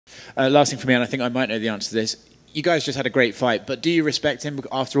Last thing for me, and I think I might know the answer to this. You guys just had a great fight, but do you respect him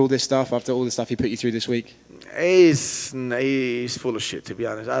after all this stuff? After all the stuff he put you through this week? He's full of shit, to be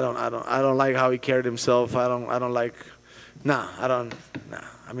honest. I don't like how he carried himself. I don't like. Nah.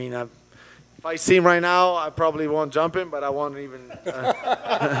 I mean, if I see him right now, I probably won't jump him, but I won't even.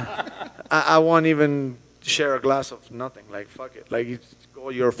 I won't even share a glass of nothing. Like, fuck it. Like, you go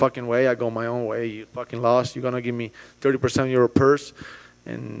your fucking way, I go my own way. You fucking lost. You're gonna give me 30% of your purse,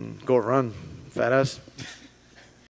 and go run, fat ass.